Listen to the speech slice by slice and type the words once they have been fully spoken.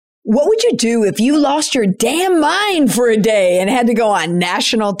What would you do if you lost your damn mind for a day and had to go on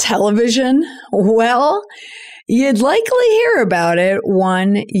national television? Well, you'd likely hear about it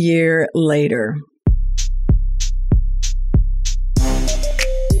 1 year later.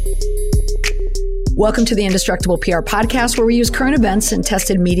 Welcome to the Indestructible PR Podcast, where we use current events and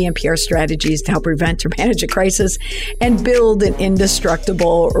tested media and PR strategies to help prevent or manage a crisis and build an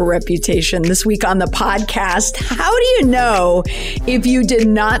indestructible reputation. This week on the podcast, how do you know if you did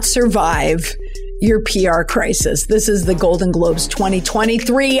not survive your PR crisis? This is the Golden Globes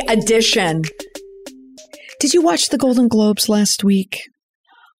 2023 edition. Did you watch the Golden Globes last week?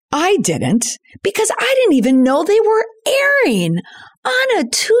 I didn't, because I didn't even know they were airing on a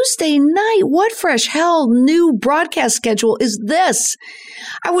Tuesday night. What fresh hell new broadcast schedule is this?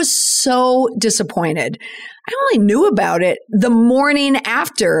 I was so disappointed. I only knew about it the morning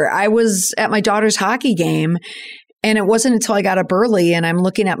after. I was at my daughter's hockey game, and it wasn't until I got up early and I'm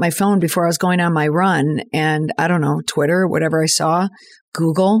looking at my phone before I was going on my run, and I don't know, Twitter, whatever I saw,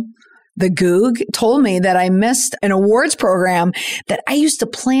 Google, the Goog told me that I missed an awards program that I used to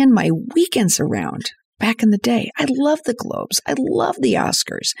plan my weekends around back in the day. I love the Globes. I love the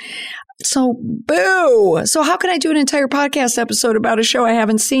Oscars. So, boo. So how can I do an entire podcast episode about a show I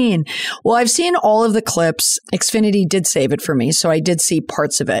haven't seen? Well, I've seen all of the clips. Xfinity did save it for me, so I did see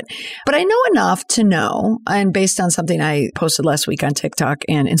parts of it. But I know enough to know, and based on something I posted last week on TikTok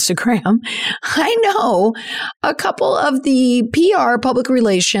and Instagram, I know a couple of the PR public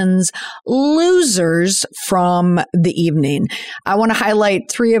relations losers from the evening. I want to highlight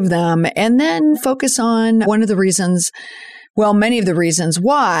three of them and then focus on one of the reasons, well, many of the reasons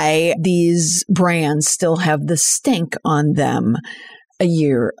why these brands still have the stink on them a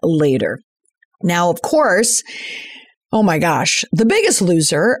year later. Now, of course, oh my gosh, the biggest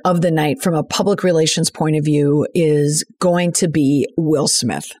loser of the night from a public relations point of view is going to be Will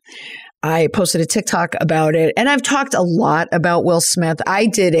Smith. I posted a TikTok about it, and I've talked a lot about Will Smith. I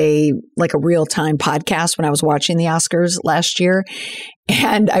did a real-time podcast when I was watching the Oscars last year,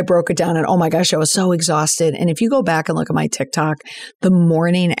 and I broke it down, and oh my gosh, I was so exhausted. And if you go back and look at my TikTok, the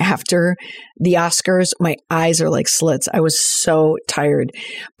morning after the Oscars, my eyes are like slits. I was so tired,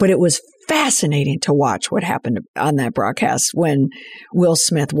 but it was fascinating to watch what happened on that broadcast when Will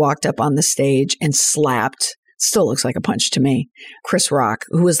Smith walked up on the stage and slapped, still looks like a punch to me, Chris Rock,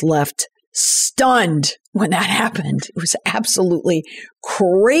 who was left stunned when that happened. It was absolutely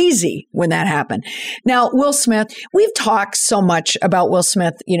crazy when that happened. Now, Will Smith, we've talked so much about Will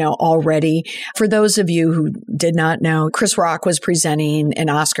Smith, already. For those of you who did not know, Chris Rock was presenting an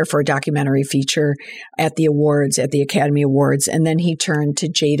Oscar for a documentary feature at the awards, at the Academy Awards. And then he turned to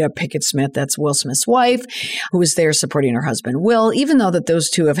Jada Pinkett Smith, that's Will Smith's wife, who was there supporting her husband, Will, even though that those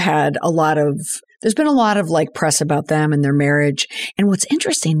two have had there's been a lot of press about them and their marriage. And what's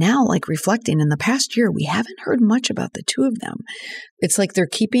interesting now, reflecting in the past year, we haven't heard much about the two of them. It's like they're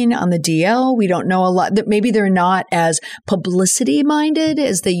keeping on the DL. We don't know a lot. That maybe they're not as publicity minded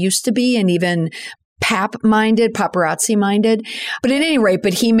as they used to be, and even paparazzi minded. But at any rate,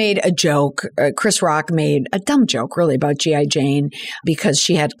 he made a joke. Chris Rock made a dumb joke really about G.I. Jane because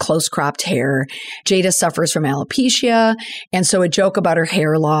she had close cropped hair. Jada suffers from alopecia. And so a joke about her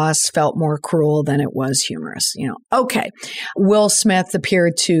hair loss felt more cruel than it was humorous. Okay. Will Smith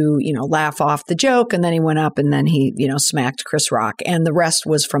appeared to, laugh off the joke, and then he went up and then he, smacked Chris Rock, and the rest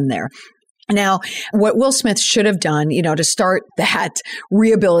was from there. Now, what Will Smith should have done, to start that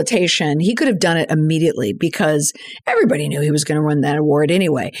rehabilitation, he could have done it immediately because everybody knew he was going to win that award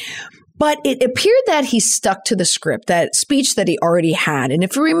anyway. But it appeared that he stuck to the script, that speech that he already had. And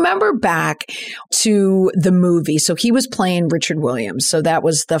if you remember back to the movie, so he was playing Richard Williams. So that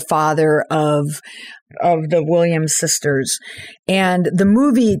was the father of the Williams sisters. And the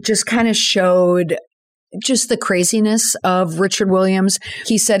movie just kind of showed just the craziness of Richard Williams.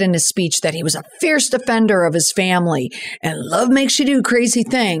 He said in his speech that he was a fierce defender of his family and love makes you do crazy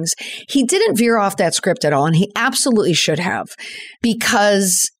things. He didn't veer off that script at all, and he absolutely should have,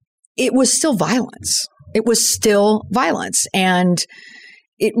 because it was still violence. It was still violence. And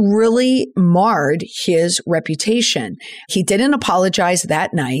it really marred his reputation. He didn't apologize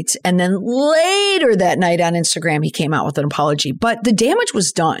that night. And then later that night on Instagram, he came out with an apology. But the damage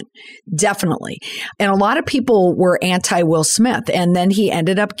was done, definitely. And a lot of people were anti-Will Smith. And then he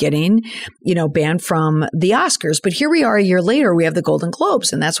ended up getting, banned from the Oscars. But here we are a year later, we have the Golden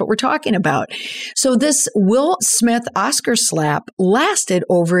Globes, and that's what we're talking about. So this Will Smith Oscar slap lasted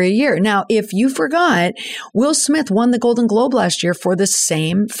over a year. Now, if you forgot, Will Smith won the Golden Globe last year for the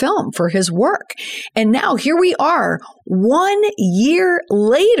same film, for his work. And now here we are 1 year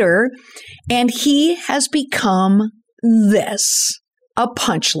later, and he has become this. a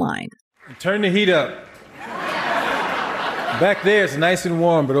punchline. Turn the heat up. Back there it's nice and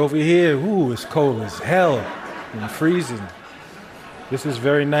warm, but over here, it's cold as hell and freezing. This is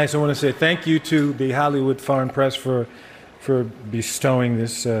very nice. I want to say thank you to the Hollywood Foreign Press for bestowing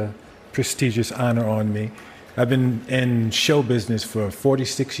this prestigious honor on me. I've been in show business for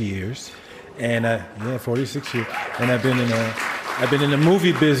 46 years, and 46 years, and I've been in the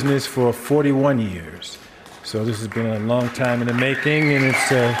movie business for 41 years. So this has been a long time in the making, and it's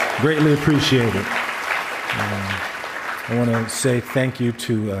greatly appreciated. I want to say thank you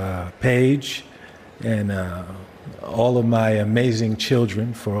to Paige and all of my amazing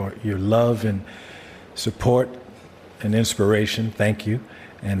children for your love and support and inspiration. Thank you.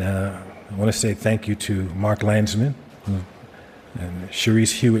 And I want to say thank you to Mark Landsman and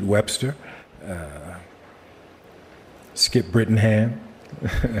Sharice Hewitt-Webster, Skip Brittenham,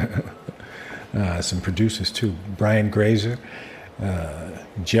 some producers too, Brian Grazer,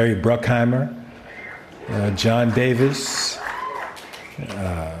 Jerry Bruckheimer, John Davis,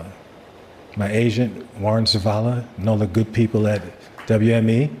 my agent, Warren Zavala, and all the good people at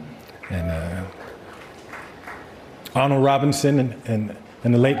WME, and Arnold Robinson, and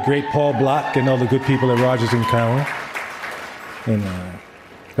the late, great Paul Block, and all the good people at Rogers and Cowan. And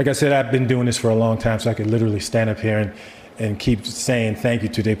like I said, I've been doing this for a long time, so I could literally stand up here and keep saying thank you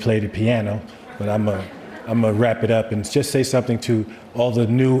till they play the piano, but I'm gonna wrap it up and just say something to all the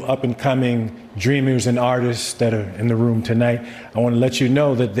new up-and-coming dreamers and artists that are in the room tonight. I want to let you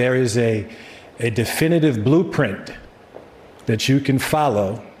know that there is a definitive blueprint that you can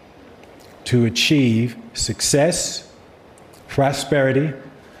follow to achieve success, prosperity,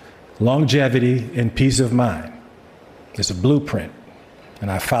 longevity, and peace of mind. It's a blueprint,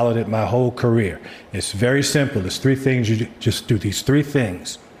 and I followed it my whole career. It's very simple. It's three things. You just do these three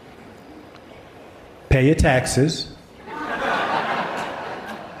things. Pay your taxes,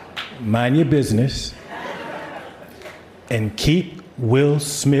 mind your business, and keep Will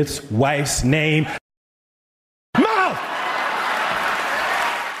Smith's wife's name mouth.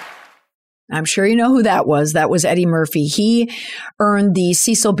 I'm sure you know who that was. That was Eddie Murphy. He earned the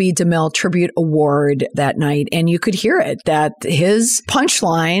Cecil B. DeMille Tribute Award that night, and you could hear it, that his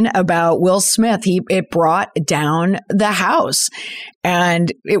punchline about Will Smith, it brought down the house.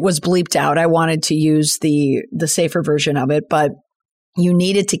 And it was bleeped out. I wanted to use the safer version of it, but you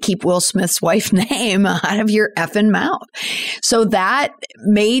needed to keep Will Smith's wife's name out of your effing mouth. So that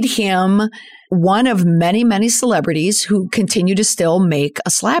made him one of many, many celebrities who continue to still make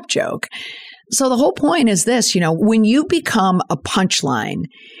a slap joke. So the whole point is this, when you become a punchline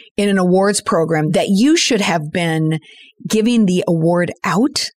in an awards program that you should have been giving the award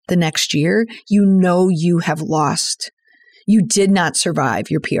out the next year, you have lost. You did not survive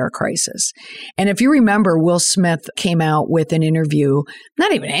your PR crisis. And if you remember, Will Smith came out with an interview,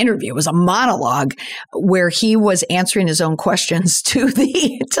 not even an interview, it was a monologue where he was answering his own questions to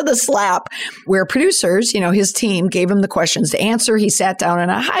the slap, where producers, his team gave him the questions to answer. He sat down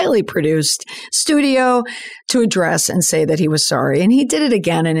in a highly produced studio to address and say that he was sorry. And he did it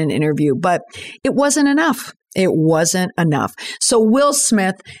again in an interview, but it wasn't enough. It wasn't enough. So Will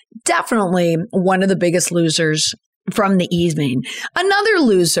Smith, definitely one of the biggest losers from the evening. Another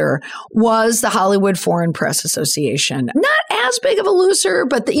loser was the Hollywood Foreign Press Association. Not as big of a loser,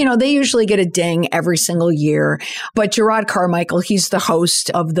 but they usually get a ding every single year. But Gerard Carmichael, he's the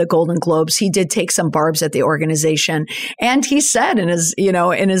host of the Golden Globes. He did take some barbs at the organization, and he said in his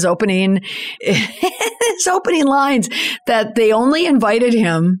opening lines that they only invited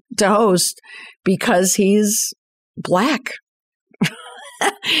him to host because he's Black.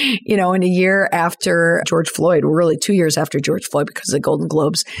 In a year after George Floyd, really 2 years after George Floyd, because the Golden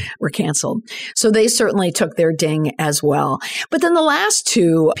Globes were canceled. So they certainly took their ding as well. But then the last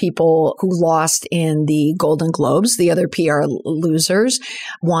two people who lost in the Golden Globes, the other PR losers,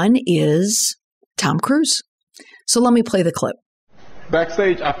 one is Tom Cruise. So let me play the clip.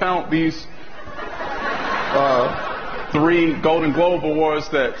 Backstage, I found these 3 Golden Globe Awards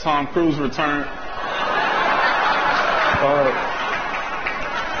that Tom Cruise returned.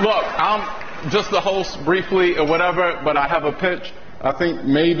 Look, I'm just the host briefly or whatever, but I have a pitch. I think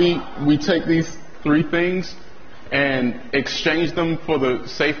maybe we take these 3 things and exchange them for the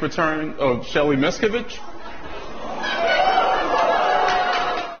safe return of Shelly Miscavige.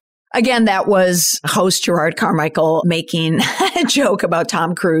 Again, that was host Gerard Carmichael making a joke about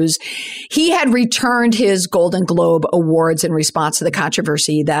Tom Cruise. He had returned his Golden Globe Awards in response to the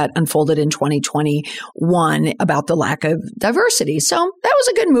controversy that unfolded in 2021 about the lack of diversity. So that was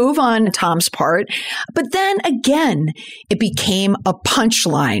a good move on Tom's part. But then again, it became a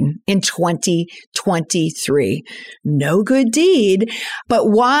punchline in 2023. No good deed. But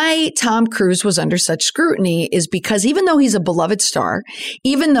why Tom Cruise was under such scrutiny is because even though he's a beloved star,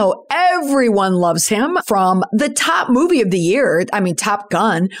 even though everyone loves him, from the top movie of the year, Top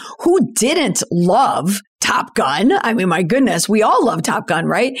Gun. Who didn't love Top Gun? I mean, my goodness, we all love Top Gun,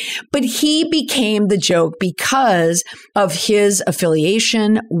 right? But he became the joke because of his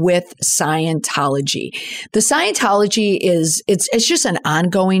affiliation with Scientology. The Scientology it's just an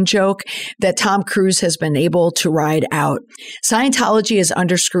ongoing joke that Tom Cruise has been able to ride out. Scientology is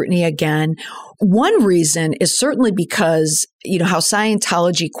under scrutiny again. One reason is certainly because, how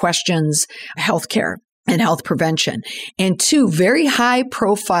Scientology questions healthcare and health prevention. And two very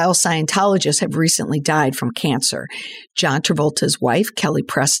high-profile Scientologists have recently died from cancer. John Travolta's wife, Kelly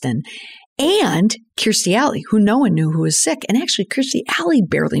Preston, and Kirstie Alley, who no one knew who was sick. And actually, Kirstie Alley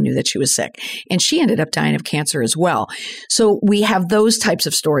barely knew that she was sick. And she ended up dying of cancer as well. So we have those types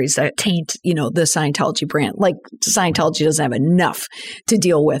of stories that taint, the Scientology brand. Like Scientology doesn't have enough to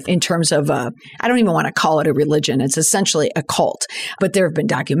deal with in terms of, I don't even want to call it a religion. It's essentially a cult. But there have been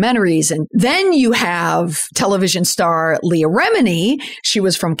documentaries. And then you have television star Leah Remini. She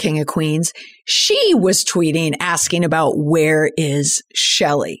was from King of Queens. She was tweeting, asking about where is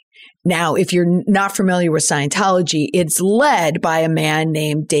Shelley. Now, if you're not familiar with Scientology, it's led by a man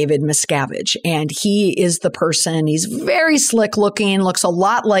named David Miscavige, and he is the person. He's very slick looking, he looks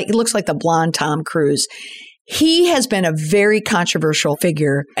like the blonde Tom Cruise. He has been a very controversial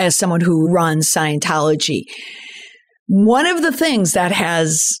figure as someone who runs Scientology. One of the things that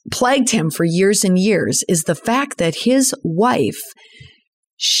has plagued him for years and years is the fact that his wife,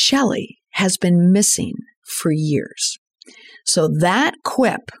 Shelley, has been missing for years. So that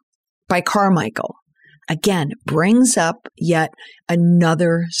quip by Carmichael, again, brings up yet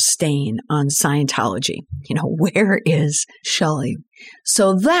another stain on Scientology. Where is Shelley?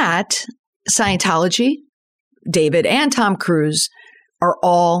 So that Scientology, David and Tom Cruise are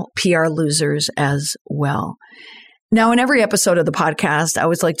all PR losers as well. Now, in every episode of the podcast, I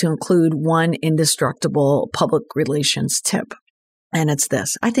always like to include one indestructible public relations tip. And it's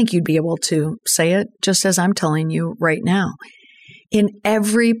this. I think you'd be able to say it just as I'm telling you right now. In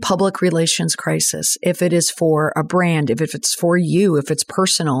every public relations crisis, if it is for a brand, if it's for you, if it's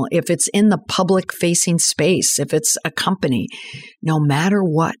personal, if it's in the public facing space, if it's a company, no matter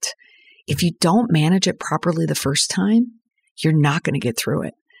what, if you don't manage it properly the first time, you're not going to get through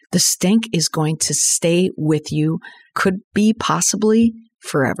it. The stink is going to stay with you, could be possibly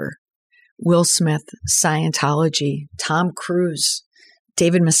forever. Will Smith, Scientology, Tom Cruise,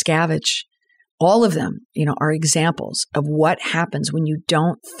 David Miscavige, all of them, are examples of what happens when you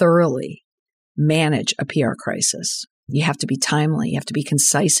don't thoroughly manage a PR crisis. You have to be timely. You have to be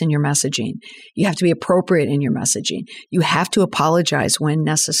concise in your messaging. You have to be appropriate in your messaging. You have to apologize when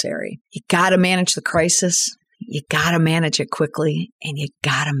necessary. You got to manage the crisis. You got to manage it quickly, and you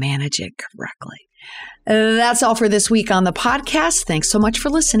got to manage it correctly. That's all for this week on the podcast. Thanks so much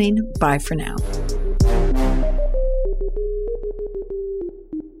for listening. Bye for now.